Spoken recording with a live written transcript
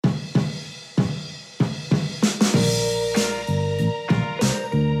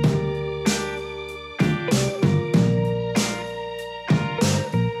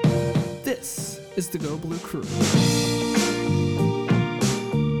is the Go Blue Crew.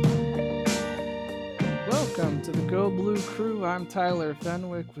 Welcome to the Go Blue Crew. I'm Tyler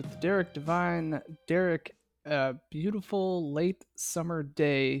Fenwick with Derek Devine. Derek, a beautiful late summer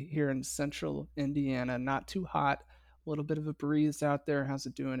day here in central Indiana. Not too hot, a little bit of a breeze out there. How's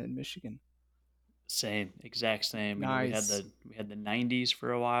it doing in Michigan? Same, exact same. We had Nice. the 90s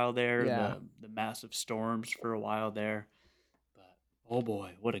for a while there, Yeah. the massive storms for a while there. But oh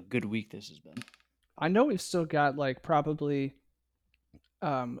boy, what a good week this has been. I know we've still got like probably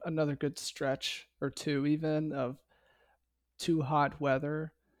another good stretch or two, even of too hot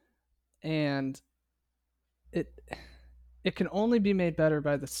weather. And it it can only be made better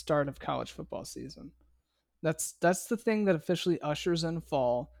by the start of college football season. That's the thing that officially ushers in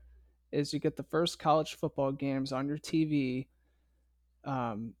fall is you get the first college football games on your TV,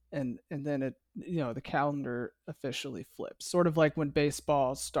 and then the calendar officially flips. Sort of like when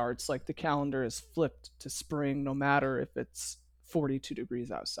baseball starts, like the calendar is flipped to spring, no matter if it's 42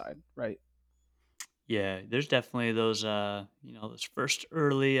 degrees outside, right? Yeah, there's definitely those first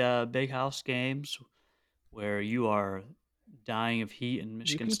early big house games where you are dying of heat in You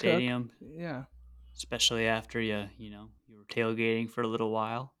Michigan can cook, Stadium, yeah. especially after you were tailgating for a little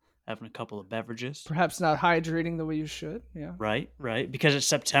while, having a couple of beverages. Perhaps not hydrating the way you should, yeah. Right, right. Because it's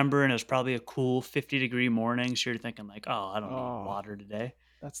September and it's probably a cool 50-degree morning, so you're thinking like, "Oh, I don't need Oh, water today."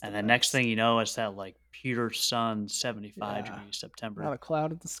 that's the And the next thing best. you know, it's that like pure sun, 75 Yeah, degrees not September a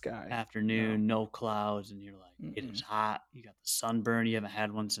cloud in the sky. No. afternoon, no clouds, and you're like, it is Mm-mm. hot. You got the sunburn. You haven't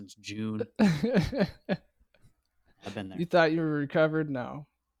had one since June. I've been You there. thought you were recovered? No,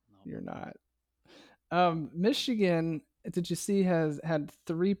 Nope. you're not. Michigan, did you see, has had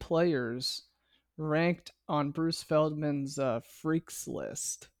three players ranked on Bruce Feldman's freaks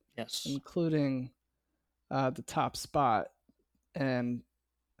list, Yes. including the top spot. And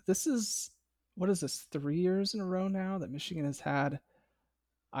this is, what is this, 3 years in a row now that Michigan has had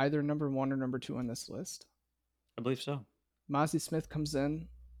either number one or number two on this list. I believe so. Mozzie Smith comes in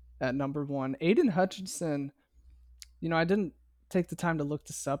at number one. Aiden Hutchinson, I didn't take the time to look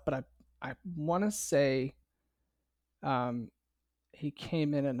this up, but I want to say um, he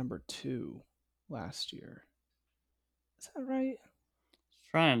came in at number two last year. Is that right?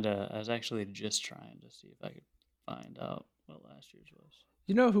 I was actually just trying to see if I could find out what last year's was.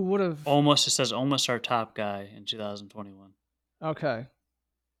 You know who would have? Almost, it says almost our top guy in 2021. Okay,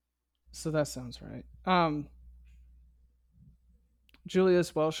 so that sounds right.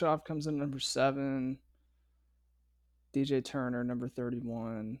 Julius Welshoff comes in number seven. DJ Turner number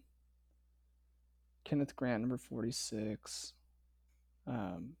 31. Kenneth Grant number 46.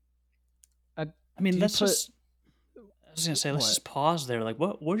 Um, I, I mean, do you let's put just I was gonna say, let's what? just pause there. Like,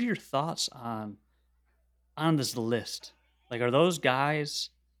 what are your thoughts on this list? Like, are those guys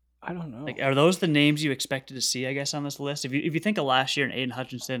I don't know. are those the names you expected to see? I guess on this list, if you think of last year and Aiden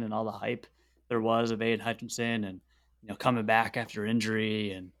Hutchinson and all the hype there was of Aiden Hutchinson and coming back after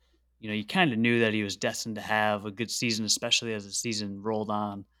injury and you kind of knew that he was destined to have a good season, especially as the season rolled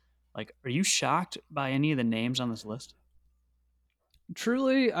on. Like, are you shocked by any of the names on this list?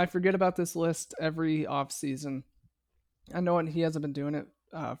 Truly, I forget about this list every off season. I know he hasn't been doing it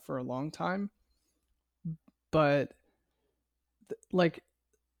for a long time, but like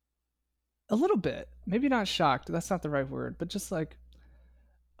a little bit, maybe not shocked. That's not the right word, but just like,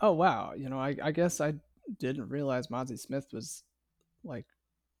 oh wow, I guess I didn't realize Mozzie Smith was like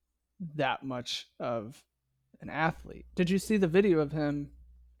that much of an athlete. Did you see the video of him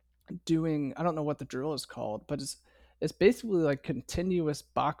doing? I don't know what the drill is called, but it's basically like continuous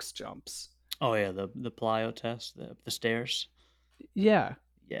box jumps. Oh yeah, the plyo test, the stairs. Yeah,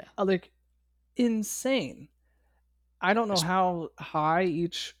 Yeah. like insane. I don't know It's- how high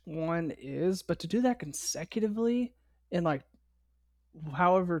each one is, but to do that consecutively in like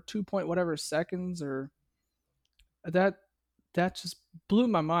however 2 point whatever seconds or that that just blew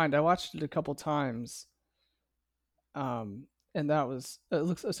my mind. I watched it a couple times. And that was it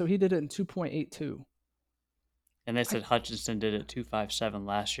looks so he did it in 2.82. And they I said Hutchinson did it 257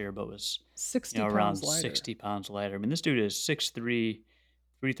 last year, but was 60 around pounds lighter. 60 pounds lighter. I mean, this dude is 6'3",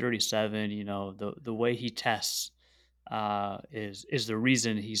 337. The way he tests is the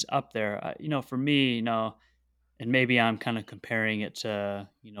reason he's up there. For me, and maybe I'm kind of comparing it to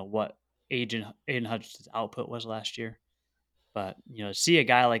what Aiden Hutchinson's output was last year. But see a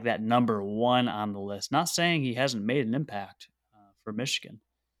guy like that number one on the list. Not saying he hasn't made an impact for Michigan,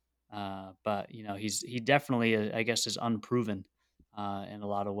 but he definitely I guess is unproven in a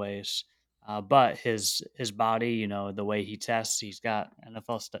lot of ways. But his body, the way he tests, he's got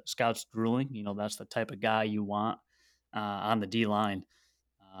scouts drooling. That's the type of guy you want on the D line.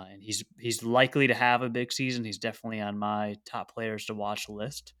 and he's likely to have a big season. He's definitely on my top players to watch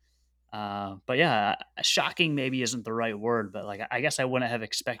list. But yeah, shocking maybe isn't the right word, but like I guess I wouldn't have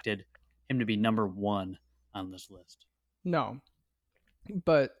expected him to be number one on this list. No,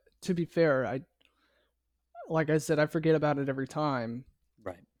 but to be fair, I like I said, I forget about it every time,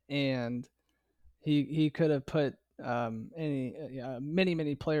 Right. and he could have put any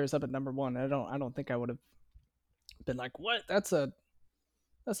many players up at number one. I don't think I would have been like, what? That's a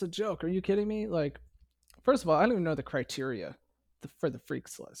joke. Are you kidding me? Like, first of all, I don't even know the criteria for the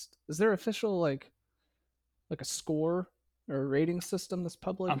freaks list. Is there official like a score or a rating system that's I'm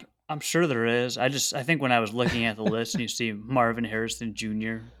public? I'm sure there is. I think when I was looking at the list and you see Marvin Harrison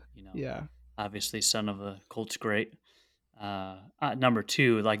Jr., Yeah, obviously son of a Colts great. Number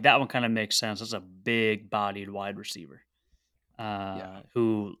two, like that one kind of makes sense. That's a big bodied wide receiver yeah,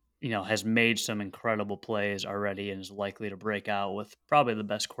 who has made some incredible plays already and is likely to break out with probably the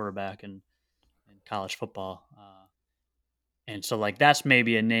best quarterback in college football. And so, like, that's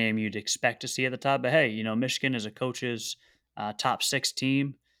maybe a name you'd expect to see at the top. But hey, Michigan is a coach's top six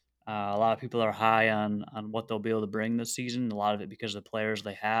team. A lot of people are high on what they'll be able to bring this season. A lot of it because of the players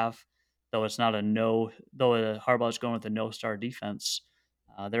they have. Though it's not a no. Though Harbaugh's going with a no star defense.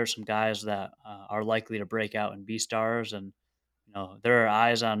 There are some guys that are likely to break out and be stars, and there are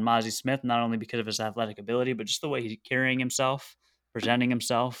eyes on Mozzie Smith not only because of his athletic ability, but just the way he's carrying himself, presenting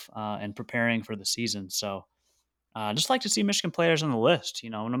himself, and preparing for the season. So just like to see Michigan players on the list.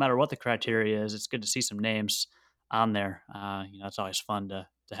 No matter what the criteria is, it's good to see some names on there. It's always fun to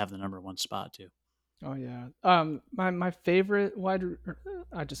have the number one spot too. oh yeah. My favorite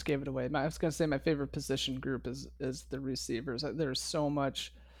I just gave it away. I was gonna say my favorite position group is the receivers. There's so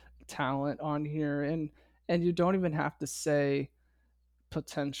much talent on here, and you don't even have to say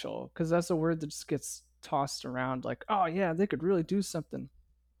potential because that's a word that just gets tossed around like, oh yeah, they could really do something.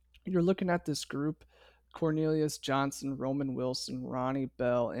 You're looking at this group: Cornelius Johnson, Roman Wilson, Ronnie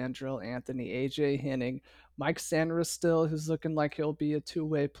Bell, Andrell Anthony, AJ Henning, Mike Sanders still, who's looking like he'll be a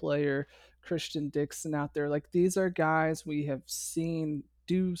two-way player, Christian Dixon out there. Like these are guys we have seen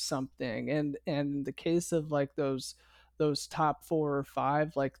do something. And in the case of like those top four or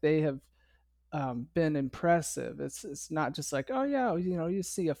five, like they have been impressive. It's not just like, oh yeah, you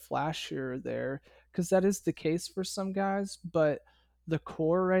see a flash here or there, because that is the case for some guys, but the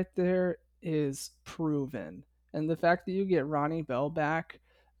core right there is proven. And the fact that you get Ronnie Bell back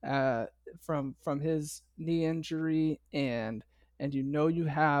uh, from his knee injury, and you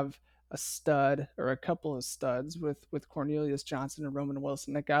have a stud or a couple of studs with Cornelius Johnson and Roman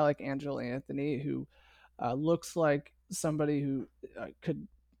Wilson, a guy like Angelo Anthony who looks like somebody who could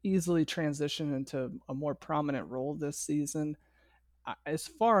easily transition into a more prominent role this season. Is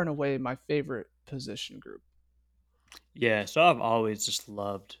far and away my favorite position group. Yeah, so I've always just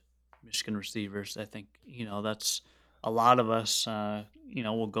loved Michigan receivers. I think that's a lot of us.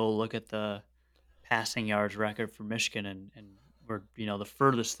 Will go look at the passing yards record for Michigan, and we're the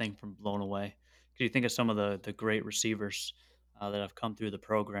furthest thing from blown away. Because you think of some of the great receivers that have come through the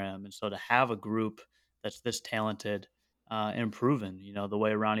program, and so to have a group that's this talented and proven, the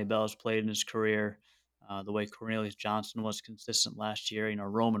way Ronnie Bell has played in his career, the way Cornelius Johnson was consistent last year.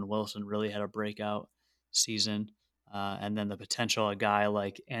 Roman Wilson really had a breakout season, and then the potential a guy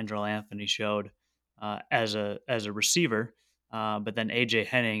like Andrew Anthony showed as a receiver, but then AJ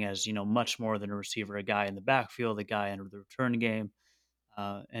Henning as much more than a receiver, a guy in the backfield, a guy in the return game,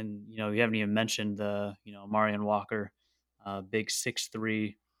 and you haven't even mentioned the Marion Walker, big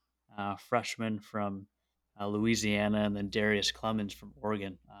 6'3" freshman from Louisiana, and then Darius Clemens from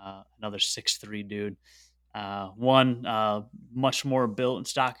Oregon, another 6'3" dude. One much more built and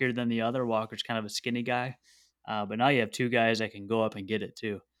stockier than the other. Walker's kind of a skinny guy, but now you have two guys that can go up and get it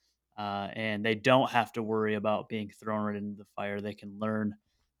too, and they don't have to worry about being thrown right into the fire. They can learn,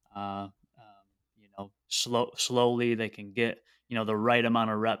 slowly. They can get the right amount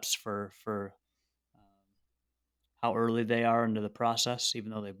of reps for um, how early they are into the process,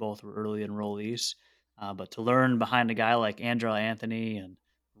 even though they both were early enrollees. But to learn behind a guy like Andrew Anthony and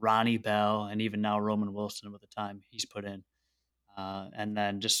Ronnie Bell, and even now Roman Wilson with the time he's put in, and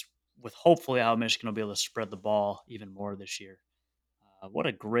then just with hopefully how Michigan will be able to spread the ball even more this year. What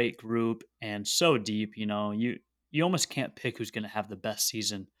a great group and so deep. You almost can't pick who's going to have the best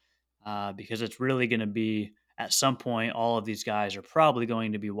season because it's really going to be at some point. All of these guys are probably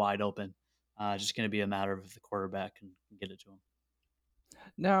going to be wide open. Just going to be a matter of if the quarterback can get it to them.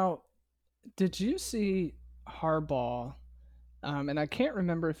 Now, did you see Harbaugh? And I can't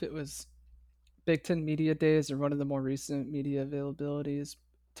remember if it was Big Ten Media Days or one of the more recent media availabilities.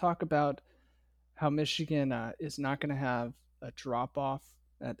 Talk about how Michigan is not going to have a drop off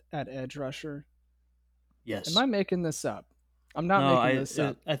at edge rusher. Am Yes. I making this up? I'm not No, making this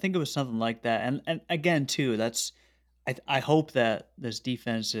up. I think it was something like that, and again too, that's I hope that this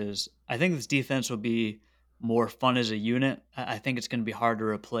defense is. I think this defense will be more fun as a unit. I think it's going to be hard to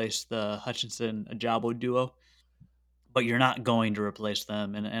replace the Hutchinson Ajabo duo, but you're not going to replace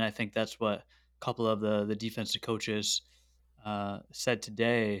them, and I think that's what a couple of the defensive coaches said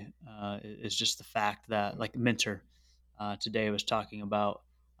today is just the fact that like Minter today was talking about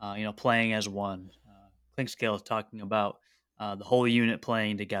playing as one. Clinkscale is talking about the whole unit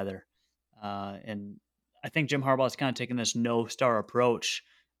playing together, and I think Jim Harbaugh is kind of taking this no star approach.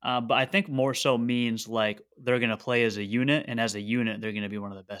 But I think more so means like they're going to play as a unit, and as a unit, they're going to be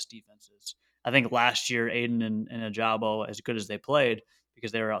one of the best defenses. I think last year, Aiden and Ajabo, as good as they played,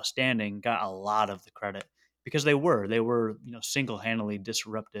 because they were outstanding, got a lot of the credit because they were single handedly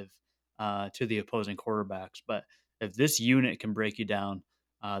disruptive to the opposing quarterbacks. But if this unit can break you down,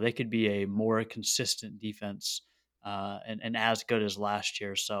 they could be a more consistent defense and as good as last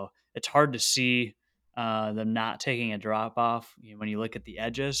year. So it's hard to see them not taking a drop off when you look at the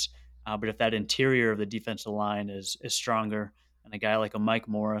edges. But if that interior of the defensive line is stronger, and a guy like a Mike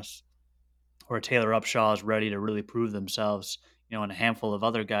Morris or Taylor Upshaw is ready to really prove themselves, and a handful of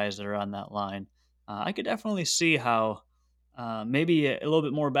other guys that are on that line, I could definitely see how maybe a little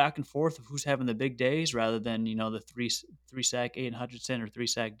bit more back and forth of who's having the big days rather than the three sack Aiden Hutchinson or three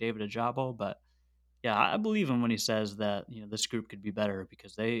sack David Ajabo. But yeah, I believe him when he says that this group could be better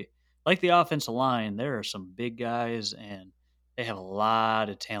because they like the offensive line. There are some big guys and they have a lot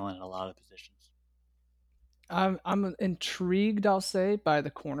of talent in a lot of positions. I'm intrigued, I'll say, by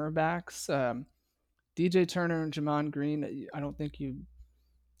the cornerbacks. DJ Turner and Jamon Green. I don't think you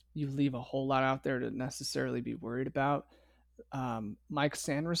leave a whole lot out there to necessarily be worried about. Mike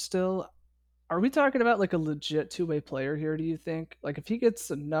Sanders still. Are we talking about like a legit two-way player here? Do you think? Like if he gets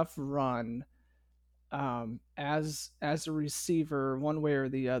enough run as a receiver, one way or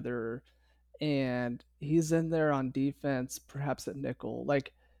the other, and he's in there on defense, perhaps at nickel.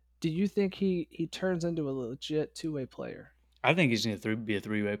 Like, do you think he turns into a legit two-way player? I think he's going to be a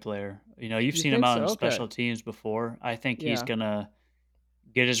three-way player. You've You seen him think out so? in Okay. special teams before. I think he's Yeah. going to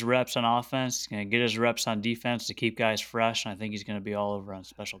get his reps on offense, going to get his reps on defense to keep guys fresh. And I think he's going to be all over on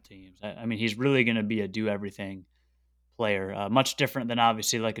special teams. I mean, he's really going to be a do everything player. Much different than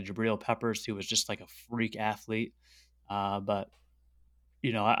obviously like a Jabril Peppers, who was just like a freak athlete. But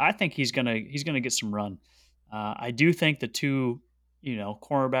I think he's gonna get some run. I do think the two,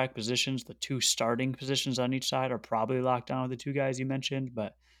 cornerback positions, the two starting positions on each side are probably locked down with the two guys you mentioned.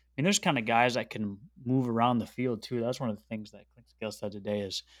 But I mean, there's kind of guys that can move around the field too. That's one of the things that Clint Scale said today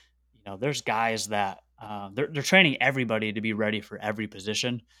is, there's guys that they're training everybody to be ready for every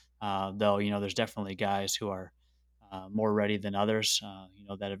position. Though there's definitely guys who are more ready than others.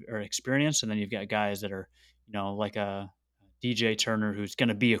 That are experienced, and then you've got guys that are, like a DJ Turner, who's going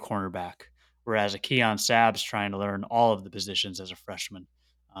to be a cornerback, whereas a Keon Sab's trying to learn all of the positions as a freshman,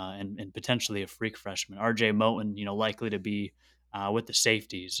 and potentially a freak freshman. RJ Moten, likely to be with the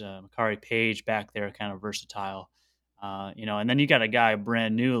safeties. Makari Page back there, kind of versatile. And then you got a guy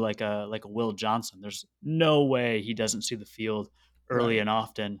brand new like a Will Johnson. There's no way he doesn't see the field early Right. and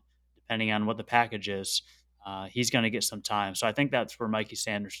often, depending on what the package is. He's going to get some time. So I think that's where Mikey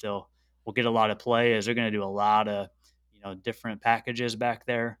Sanders still will get a lot of play. Is they're going to do a lot of different packages back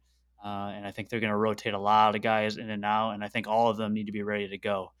there. And I think they're going to rotate a lot of guys in and out. And I think all of them need to be ready to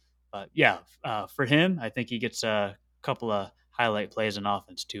go. But yeah, for him, I think he gets a couple of highlight plays in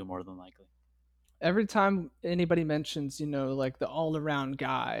offense too, more than likely. Every time anybody mentions, like the all-around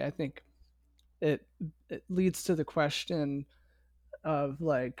guy, I think it it leads to the question of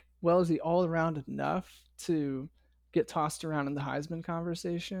like, well, is he all around enough to get tossed around in the Heisman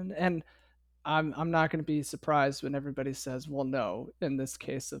conversation? And I'm not going to be surprised when everybody says, well, no, in this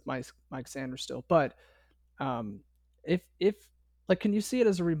case of Mike Sanders still. But um, if like, can you see it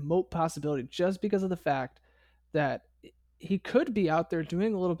as a remote possibility just because of the fact that he could be out there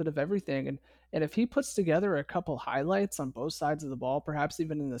doing a little bit of everything, and if he puts together a couple highlights on both sides of the ball, perhaps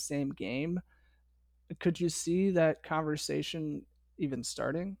even in the same game, could you see that conversation even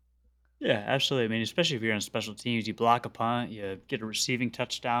starting? Yeah, absolutely. I mean, especially if you're on special teams, you block a punt, you get a receiving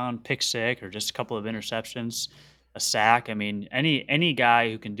touchdown, pick six, or just a couple of interceptions, a sack. I mean, any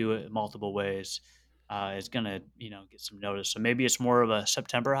guy who can do it multiple ways is gonna get some notice. So maybe it's more of a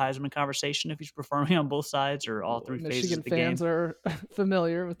September Heisman conversation if he's performing on both sides or all three phases Michigan of the fans game. are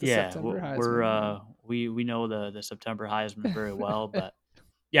familiar with the Yeah, September we're Heisman. Yeah. we know the September Heisman very well, but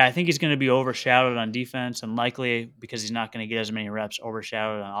yeah, I think he's going to be overshadowed on defense and likely because he's not going to get as many reps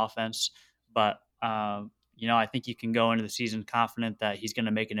overshadowed on offense. But I think you can go into the season confident that he's going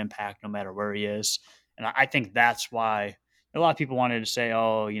to make an impact no matter where he is. And I think that's why a lot of people wanted to say,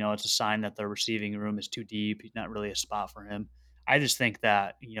 oh, it's a sign that the receiving room is too deep. He's not really a spot for him. I just think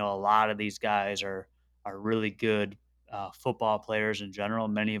that, a lot of these guys are really good football players in general.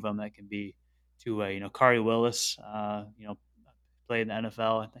 Many of them that can be to Kari Willis, played in the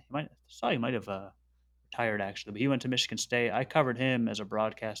NFL. I think he might have retired actually, but he went to Michigan State. I covered him as a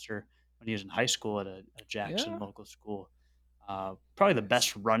broadcaster when he was in high school at a Jackson Yeah, local school. Probably the nice.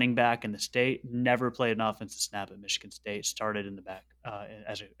 best running back in the state. Never played an offensive snap at Michigan State. Started in the back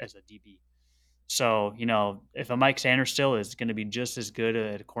as a DB. So, if a Mike Sanderstill is going to be just as good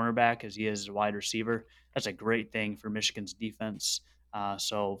at a cornerback as he is as a wide receiver, that's a great thing for Michigan's defense.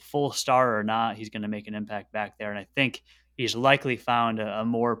 So, full star or not, he's going to make an impact back there. And I think he's likely found a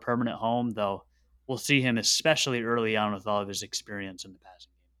more permanent home, though we'll see him, especially early on, with all of his experience in the passing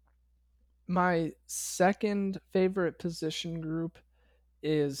game. My second favorite position group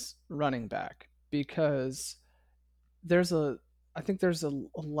is running back because there's a I think there's a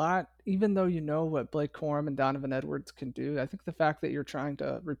lot, even though you know what Blake Corum and Donovan Edwards can do. I think the fact that you're trying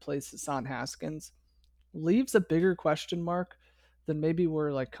to replace Hassan Haskins leaves a bigger question mark than maybe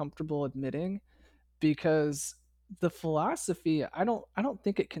we're like comfortable admitting, because the philosophy, I don't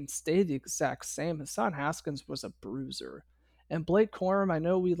think it can stay the exact same. Hassan Haskins was a bruiser. And Blake Corum, I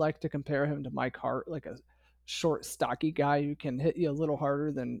know we like to compare him to Mike Hart, like a short, stocky guy who can hit you a little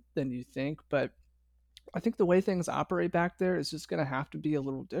harder than you think, but I think the way things operate back there is just going to have to be a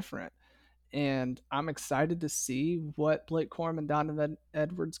little different. And I'm excited to see what Blake Corum and Donovan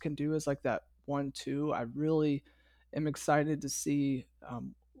Edwards can do as like that 1-2. I really am excited to see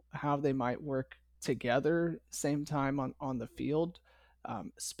how they might work together same time on the field,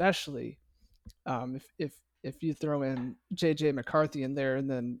 especially if you throw in JJ McCarthy in there, and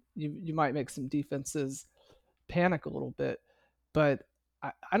then you might make some defenses panic a little bit. But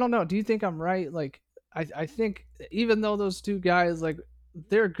I don't know. Do you think I'm right? Like I think even though those two guys, like,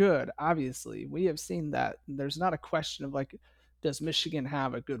 they're good, obviously. We have seen that. There's not a question of like, does Michigan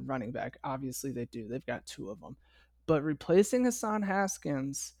have a good running back? Obviously they do. They've got two of them. But replacing Hassan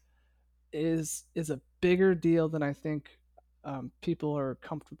Haskins is a bigger deal than I think people are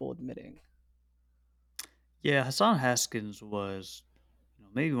comfortable admitting. Yeah, Hassan Haskins was,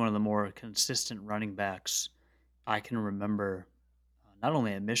 maybe one of the more consistent running backs I can remember, not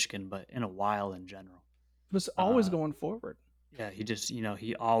only at Michigan but in a while in general. Was always Uh, going forward. yeah, he just,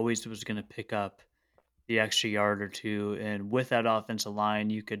 he always was going to pick up the extra yard or two, and with that offensive line,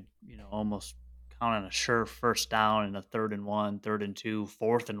 you could, almost count on a sure first down in a 3rd and 1, 3rd and 2,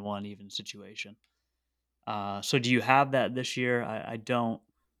 4th and 1 even situation. So do you have that this year? I don't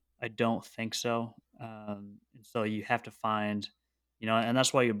think so. And so you have to find, and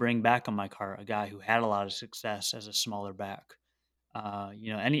that's why you bring back on my car a guy who had a lot of success as a smaller back.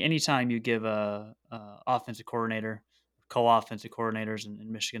 Anytime you give a offensive coordinator, co-offensive coordinators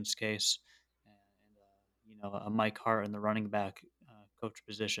in Michigan's case, and a Mike Hart in the running back coach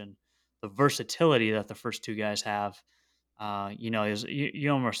position, the versatility that the first two guys have, is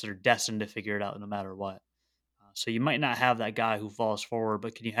you almost are destined to figure it out no matter what. So you might not have that guy who falls forward,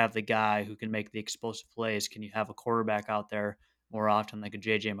 but can you have the guy who can make the explosive plays? Can you have a quarterback out there more often like a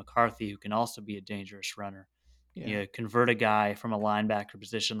JJ McCarthy who can also be a dangerous runner? Can Yeah. you convert a guy from a linebacker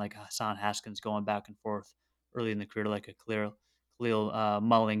position like Hassan Haskins going back and forth early in the career like a Khalil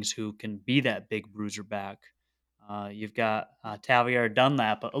Mullings who can be that big bruiser back? You've got Tavier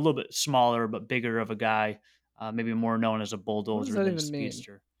Dunlap, a little bit smaller but bigger of a guy, maybe more known as a What does bulldozer that than a even mean?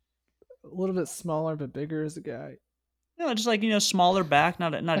 speedster. A little bit smaller but bigger as a guy. Just like, smaller back,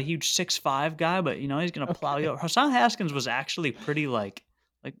 not a huge 6'5" guy, but, he's gonna plow you Okay. up. Hassan Haskins was actually pretty like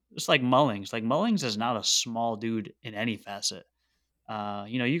just like Mullings. Like, Mullings is not a small dude in any facet.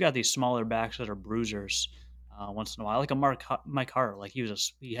 You got these smaller backs that are bruisers, once in a while, like a Mike Hart. Like,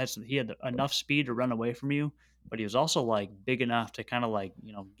 he had enough speed to run away from you, but he was also, like, big enough to kinda, like,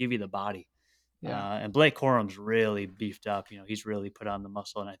 give you the body. Yeah. And Blake Corum's really beefed up. He's really put on the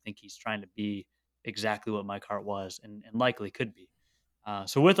muscle, and I think he's trying to be exactly what Mike Hart was, and likely could be.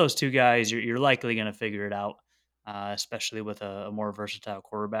 So with those two guys, you're likely going to figure it out, especially with a more versatile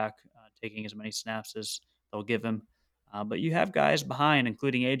quarterback taking as many snaps as they'll give him. But you have guys behind,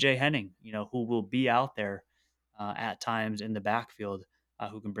 including AJ Henning, who will be out there at times in the backfield,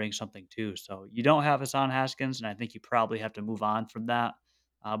 who can bring something too. So you don't have Hassan Haskins, and I think you probably have to move on from that.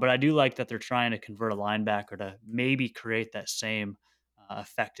 But I do like that they're trying to convert a linebacker to maybe create that same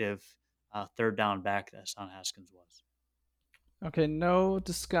effective third down back that Hassan Haskins was. Okay, no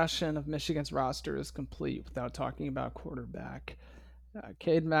discussion of Michigan's roster is complete without talking about quarterback.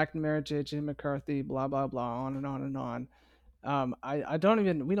 Cade McNamara, JJ McCarthy, blah blah blah, on and on and on. I don't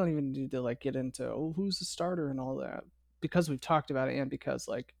even we don't even need to like get into who's the starter and all that because we've talked about it and because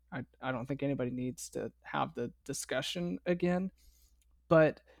like I don't think anybody needs to have the discussion again.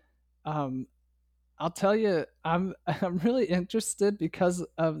 But um, I'll tell you, I'm really interested because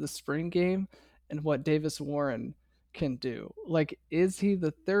of the spring game and what Davis Warren can do. Like, is he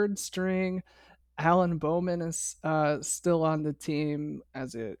the third string? Alan Bowman is still on the team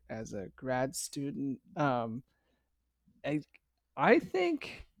as a grad student. I I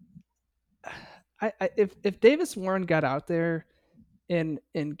think if Davis Warren got out there in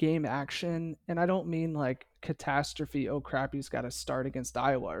game action, and I don't mean like catastrophe. Oh crap, he's got to start against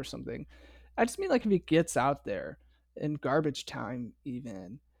Iowa or something. I just mean like if he gets out there in garbage time,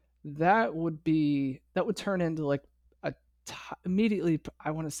 even that would turn into like a immediately.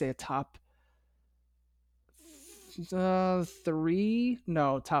 I want to say a top three,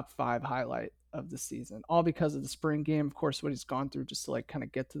 no, top five highlight of the season, all because of the spring game. Of course, what he's gone through just to like kind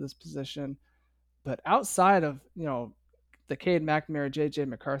of get to this position. But outside of the Cade McNamara, JJ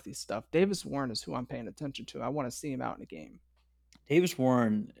McCarthy stuff, Davis Warren is who I'm paying attention to. I want to see him out in a game. Davis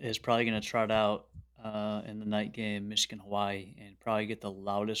Warren is probably going to trot out in the night game, Michigan Hawaii, and probably get the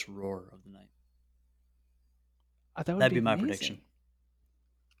loudest roar of the night. That would That'd be be my prediction. amazing.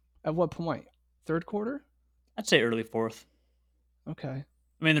 At what point? Third quarter? I'd say early fourth. Okay.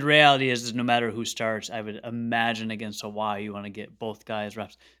 I mean, the reality is no matter who starts, I would imagine against Hawaii, you want to get both guys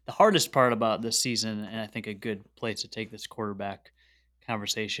reps. The hardest part about this season, and I think a good place to take this quarterback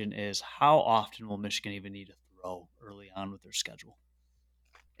conversation, is how often will Michigan even need to throw early on with their schedule?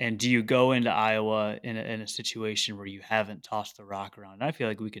 And do you go into Iowa in a situation where you haven't tossed the rock around? And I feel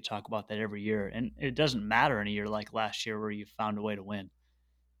like we could talk about that every year, and it doesn't matter in a year like last year where you found a way to win.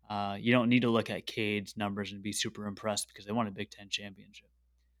 You don't need to look at Cade's numbers and be super impressed because they won a Big Ten championship.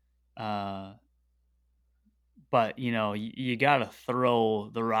 Uh, but you got to throw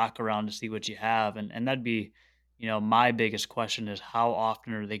the rock around to see what you have, and that'd be, my biggest question is how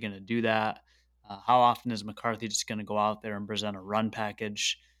often are they going to do that? How often is McCarthy just going to go out there and present a run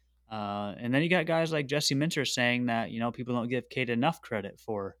package? And then you got guys like Jesse Minter saying that people don't give Cade enough credit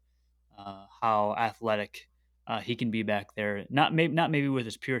for how athletic he can be back there. Not maybe with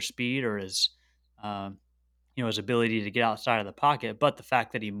his pure speed or um, his ability to get outside of the pocket, but the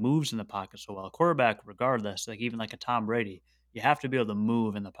fact that he moves in the pocket so well. Quarterback, regardless, like even like a Tom Brady, you have to be able to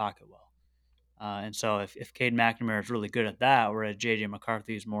move in the pocket well. And so if Cade McNamara is really good at that, whereas JJ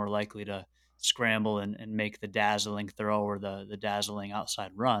McCarthy is more likely to scramble and make the dazzling throw or the dazzling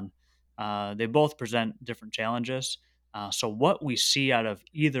outside run, they both present different challenges. So what we see out of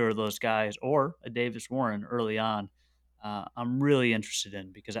either of those guys or a Davis Warren early on, I'm really interested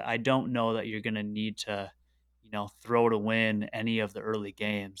in because I don't know that you're going to need to, throw to win any of the early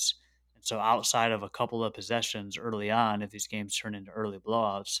games. And so outside of a couple of possessions early on, if these games turn into early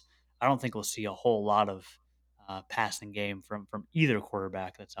blowouts, I don't think we'll see a whole lot of passing game from either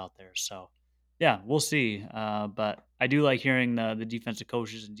quarterback that's out there. So, yeah, we'll see. But I do like hearing the defensive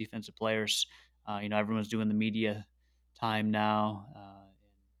coaches and defensive players. Everyone's doing the media time now.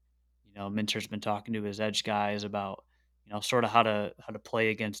 Minter's been talking to his edge guys about sort of how to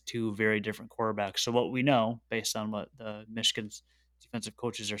play against two very different quarterbacks. So what we know based on what the Michigan's defensive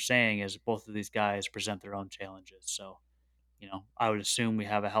coaches are saying is both of these guys present their own challenges. So I would assume we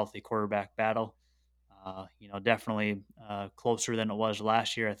have a healthy quarterback battle. Definitely closer than it was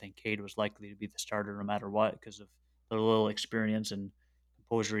last year. I think Cade was likely to be the starter no matter what because of the little experience and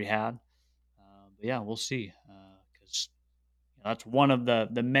composure he had. But yeah, we'll see because that's one of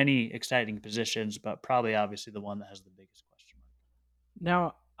the many exciting positions, but probably obviously the one that has the biggest question mark.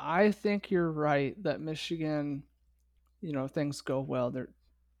 Now, I think you're right that Michigan, things go well.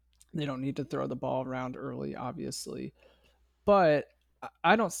 They don't need to throw the ball around early, obviously. But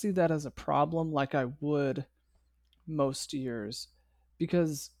I don't see that as a problem like I would most years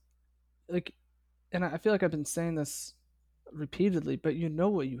because like and I feel like I've been saying this repeatedly, but you know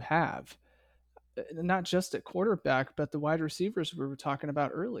what you have. Not just at quarterback, but the wide receivers we were talking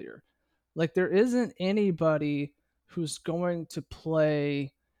about earlier. Like there isn't anybody who's going to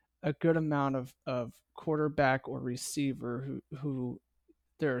play a good amount of quarterback or receiver who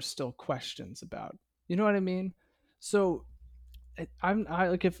there are still questions about. You know what I mean? So I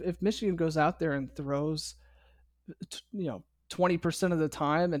like if Michigan goes out there and throws 20% of the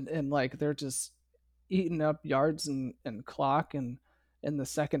time and like they're just eating up yards and clock and in the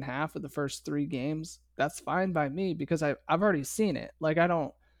second half of the first three games, that's fine by me because I've already seen it. Like I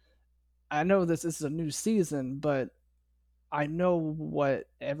know this is a new season, but I know what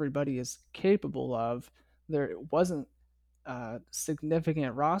everybody is capable of. There wasn't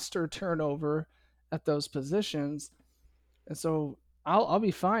significant roster turnover at those positions, and so I'll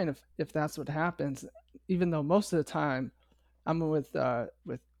be fine if that's what happens. Even though most of the time I'm with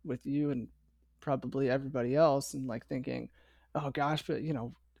you and probably everybody else, and like thinking, oh gosh, but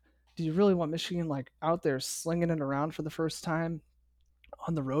do you really want Michigan like out there slinging it around for the first time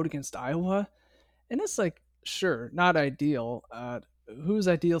on the road against Iowa? And it's like, sure, not ideal. Whose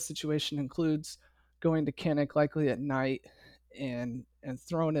ideal situation includes going to Kinnick likely at night and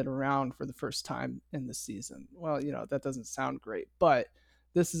throwing it around for the first time in the season. Well, that doesn't sound great, but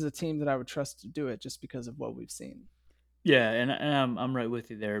this is a team that I would trust to do it just because of what we've seen. Yeah, and I'm right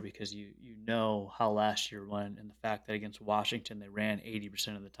with you there because you know how last year went, and the fact that against Washington they ran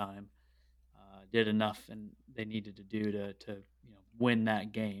 80% of the time, did enough and they needed to do to win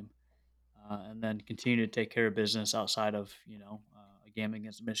that game, and then continue to take care of business outside of a game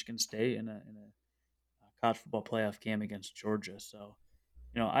against Michigan State and a college football playoff game against Georgia. So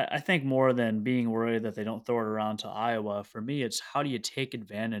I think more than being worried that they don't throw it around to Iowa, for me it's how do you take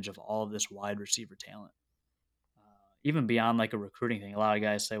advantage of all of this wide receiver talent. Even beyond like a recruiting thing, a lot of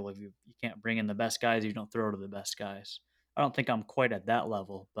guys say, "Well, if you can't bring in the best guys, you don't throw to the best guys." I don't think I'm quite at that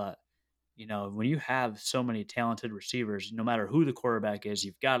level, but when you have so many talented receivers, no matter who the quarterback is,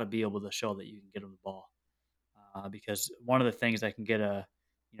 you've got to be able to show that you can get them the ball. Because one of the things that can get a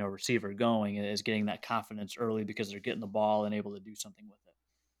receiver going is getting that confidence early because they're getting the ball and able to do something with it.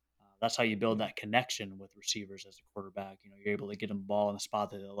 That's how you build that connection with receivers as a quarterback. You're able to get them the ball in a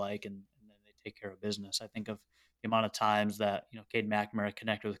spot that they like, and then they take care of business. I think of the amount of times that Cade McNamara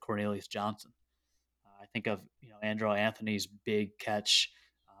connected with Cornelius Johnson. I think of Andrew Anthony's big catch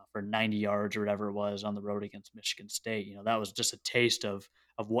for 90 yards or whatever it was on the road against Michigan State. That was just a taste of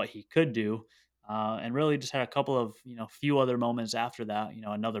what he could do, and really just had a couple of few other moments after that.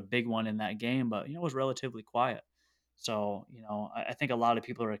 Another big one in that game, but was relatively quiet. So I think a lot of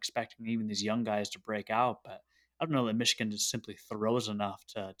people are expecting even these young guys to break out, but I don't know that Michigan just simply throws enough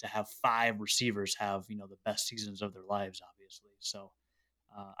to have five receivers have the best seasons of their lives, obviously. So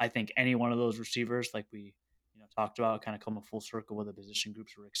I think any one of those receivers, like we talked about, kind of coming full circle with the position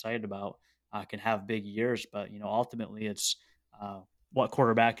groups we're excited about, can have big years. But ultimately, it's what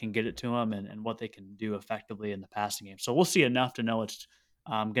quarterback can get it to them and what they can do effectively in the passing game. So we'll see enough to know it's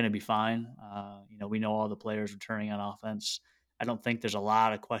going to be fine. We know all the players returning on offense. I don't think there's a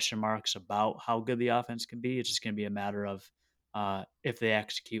lot of question marks about how good the offense can be. It's just going to be a matter of if they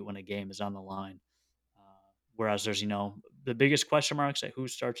execute when a game is on the line. Whereas there's, the biggest question marks at who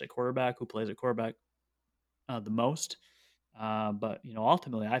starts at quarterback, who plays at quarterback the most. But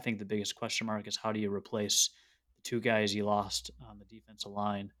ultimately, I think the biggest question mark is how do you replace the two guys you lost on the defensive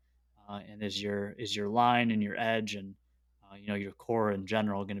line, and is your line and your edge and your core in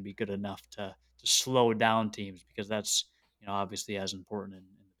general going to be good enough to slow down teams because that's obviously as important in the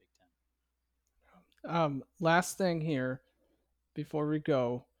Big Ten. Last thing here before we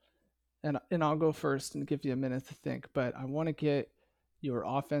go, and I'll go first and give you a minute to think, but I want to get your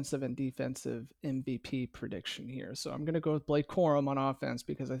offensive and defensive MVP prediction here. So I'm going to go with Blake Corum on offense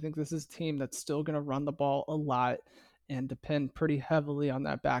because I think this is a team that's still going to run the ball a lot and depend pretty heavily on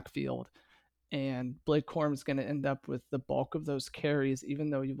that backfield. And Blake Corum is going to end up with the bulk of those carries,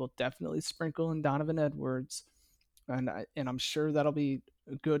 even though you will definitely sprinkle in Donovan Edwards, and I'm sure that'll be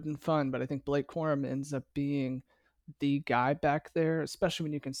good and fun. But I think Blake Corum ends up being the guy back there, especially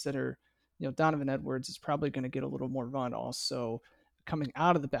when you consider, Donovan Edwards is probably going to get a little more run also coming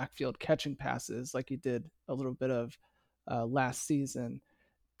out of the backfield, catching passes like he did a little bit of last season.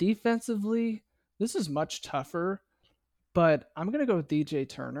 Defensively, this is much tougher, but I'm gonna go with DJ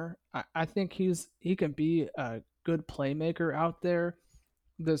Turner. I think he can be a good playmaker out there.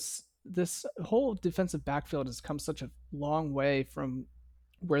 This whole defensive backfield has come such a long way from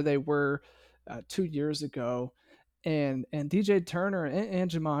where they were 2 years ago, and DJ Turner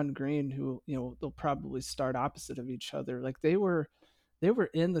and Jamon Green, who they'll probably start opposite of each other. Like they were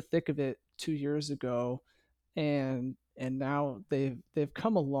in the thick of it 2 years ago, and now they've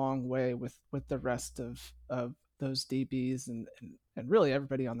come a long way with the rest of those DBs and really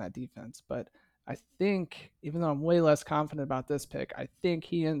everybody on that defense. But I think even though I'm way less confident about this pick, I think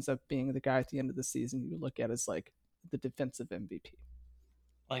he ends up being the guy at the end of the season you look at as like the defensive MVP.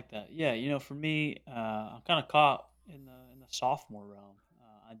 Like that, yeah. For me, I'm kind of caught in the sophomore realm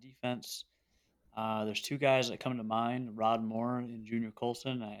on defense. There's two guys that come to mind, Rod Moore and Junior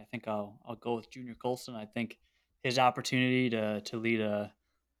Colson. I think I'll go with Junior Colson. I think his opportunity to lead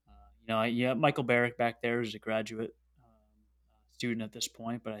yeah, Michael Barrick back there is a graduate student at this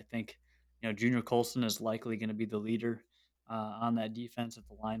point, but I think Junior Colson is likely going to be the leader on that defense at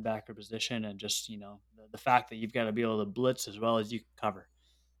the linebacker position, and just the fact that you've got to be able to blitz as well as you can cover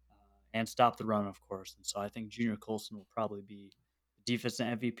and stop the run, of course. And so I think Junior Colson will probably be the defensive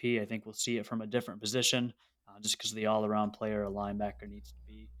MVP. I think we'll see it from a different position, just because of the all-around player a linebacker needs to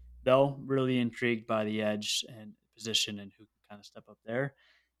be. Though really intrigued by the edge and position and who can kind of step up there.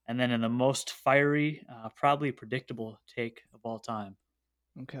 And then in the most fiery, probably predictable take of all time,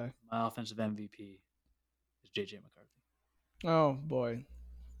 Okay. my offensive MVP is JJ McCarthy. Oh boy.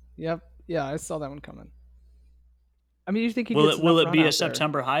 Yep. Yeah, I saw that one coming. I mean, you think he Will gets it will enough it run be a out there?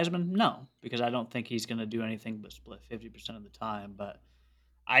 September Heisman? No, because I don't think he's going to do anything but split 50% of the time. But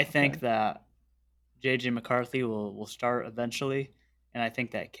I think Okay. that JJ McCarthy will start eventually, and I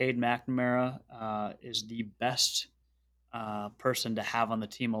think that Cade McNamara is the best person to have on the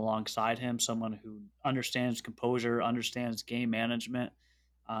team alongside him. Someone who understands composure, understands game management,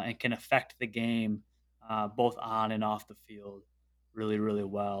 and can affect the game both on and off the field really, really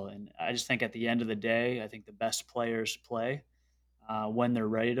well. And I just think at the end of the day, I think the best players play when they're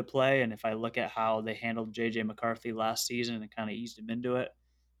ready to play. And if I look at how they handled JJ McCarthy last season and kind of eased him into it,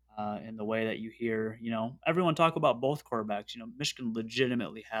 in the way that you hear, everyone talk about both quarterbacks. Michigan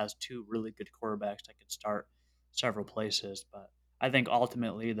legitimately has two really good quarterbacks that could start several places, but I think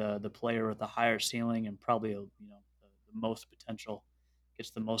ultimately the player with the higher ceiling and probably the most potential gets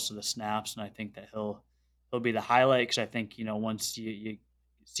the most of the snaps, and I think that he'll be the highlight because I think once you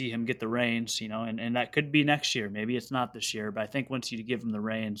see him get the reins, and that could be next year, maybe it's not this year, but I think once you give him the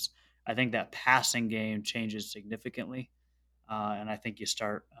reins, I think that passing game changes significantly, and I think you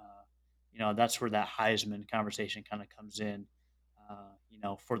start, that's where that Heisman conversation kind of comes in,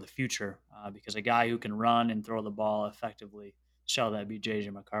 for the future, because a guy who can run and throw the ball effectively, shall that be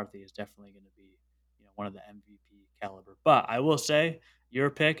JJ McCarthy, is definitely going to be, one of the MVP caliber. But I will say your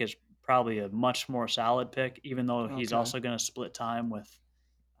pick is probably a much more solid pick, even though he's Okay. also going to split time with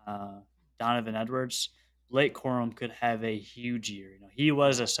uh, Donovan Edwards. Blake Corum could have a huge year. He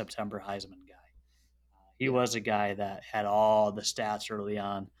was Yeah. a September Heisman guy. He Yeah. was a guy that had all the stats early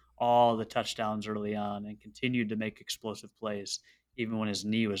on, all the touchdowns early on, and continued to make explosive plays even when his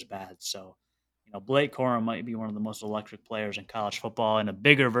knee was bad. So, Blake Corum might be one of the most electric players in college football, and a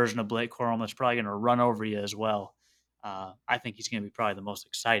bigger version of Blake Corum that's probably going to run over you as well. I think he's going to be probably the most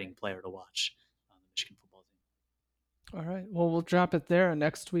exciting player to watch on the Michigan football team. All right. Well, we'll drop it there.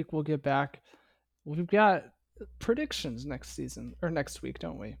 Next week we'll get back. We've got predictions next season or next week,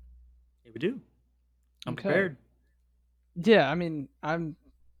 don't we? Yeah, we do. I'm Okay. prepared. Yeah. I mean,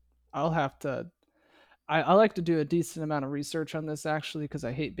 I'll have to. I like to do a decent amount of research on this actually because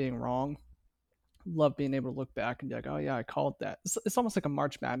I hate being wrong. Love being able to look back and be like, oh yeah, I called that. It's almost like a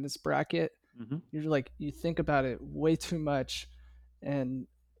March Madness bracket. Hmm. You're like you think about it way too much, and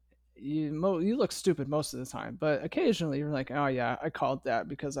you look stupid most of the time. But occasionally you're like, oh yeah, I called that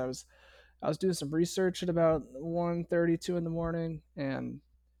because I was doing some research at about 1:32 in the morning and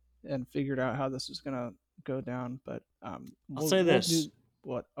figured out how this was gonna go down. But I'll we'll say we'll this: do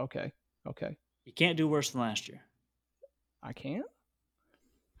what? Okay, okay. you can't do worse than last year. I can't.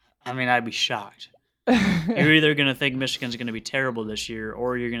 I mean, I'd be shocked. Okay. You're either going to think Michigan's going to be terrible this year,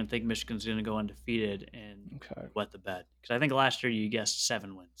 or you're going to think Michigan's going to go undefeated and wet the bed. Because I think last year you guessed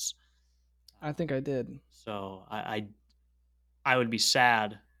 7 wins. I think I did. So I would be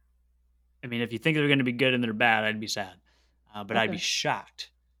sad. I mean, if you think they're going to be good and they're bad, I'd be sad. But I'd be Okay.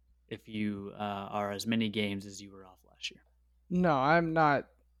 shocked if you are as many games as you were off last year. No, I'm not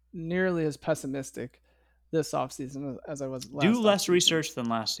nearly as pessimistic this offseason as I was Do last less offseason. research than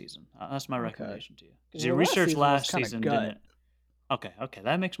last season. That's my Okay. recommendation to you. Because your Well, last research season was last kind of season gut. didn't. Okay, okay,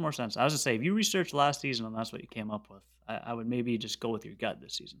 that makes more sense. I was gonna say if you researched last season and that's what you came up with, I would maybe just go with your gut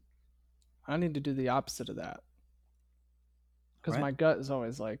this season. I need to do the opposite of that All because right, my gut is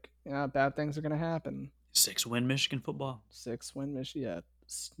always like, yeah, bad things are going to happen. 6-win Michigan football. 6 win Michigan. Yeah,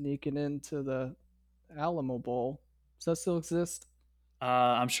 sneaking into the Alamo Bowl. Does that still exist?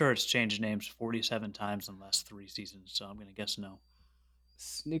 I'm sure it's changed names 47 times in the last 3 seasons, so I'm gonna guess no.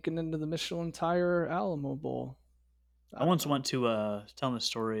 Sneaking into the Michelin Tire Alamo Bowl. I I don't once know. went to telling the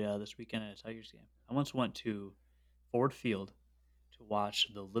story this weekend at a Tigers game. I once went to Ford Field to watch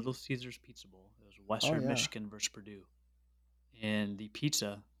the Little Caesars Pizza Bowl. It was Oh Western yeah. Michigan versus Purdue, and the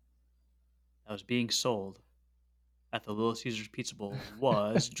pizza that was being sold at the Little Caesars Pizza Bowl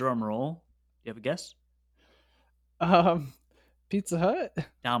was drum roll. Do you have a guess? um, Pizza Hut.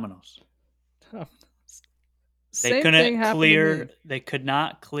 Domino's. They Same thing couldn't happened to clear. me. They could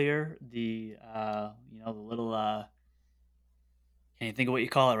not clear the the little Can't think of what you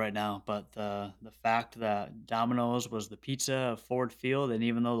call it right now, but the fact that Domino's was the pizza of Ford Field, and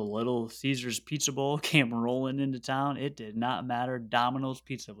even though the Little Caesars Pizza Bowl came rolling into town, it did not matter. Domino's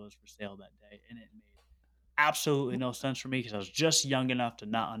pizza was for sale that day, and it made absolutely no sense for me because I was just young enough to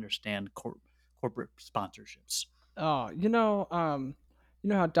not understand corporate sponsorships. Oh, you know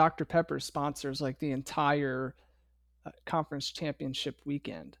how Dr. Pepper sponsors like the entire conference championship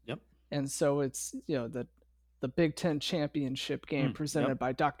weekend, Yep. and so it's the Big Ten championship game Yep. presented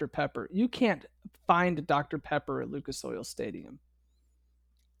by Dr. Pepper. You can't find a Dr. Pepper at Lucas Oil Stadium.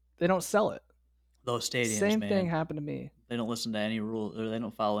 They don't sell it. Those stadiums, Same thing man, happened to me. they don't listen to any rule or they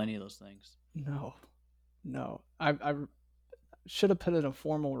don't follow any of those things. No, no. I should have put in a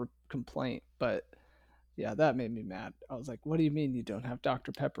formal complaint, but yeah, that made me mad. I was like, "What do you mean you don't have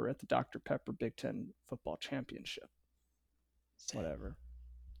Dr. Pepper at the Dr. Pepper Big Ten football championship?" Sad. Whatever.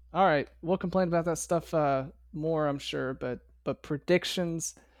 All right, we'll complain about that stuff more, I'm sure, but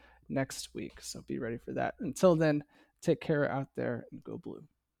predictions next week. So be ready for that. Until then, take care out there and go blue.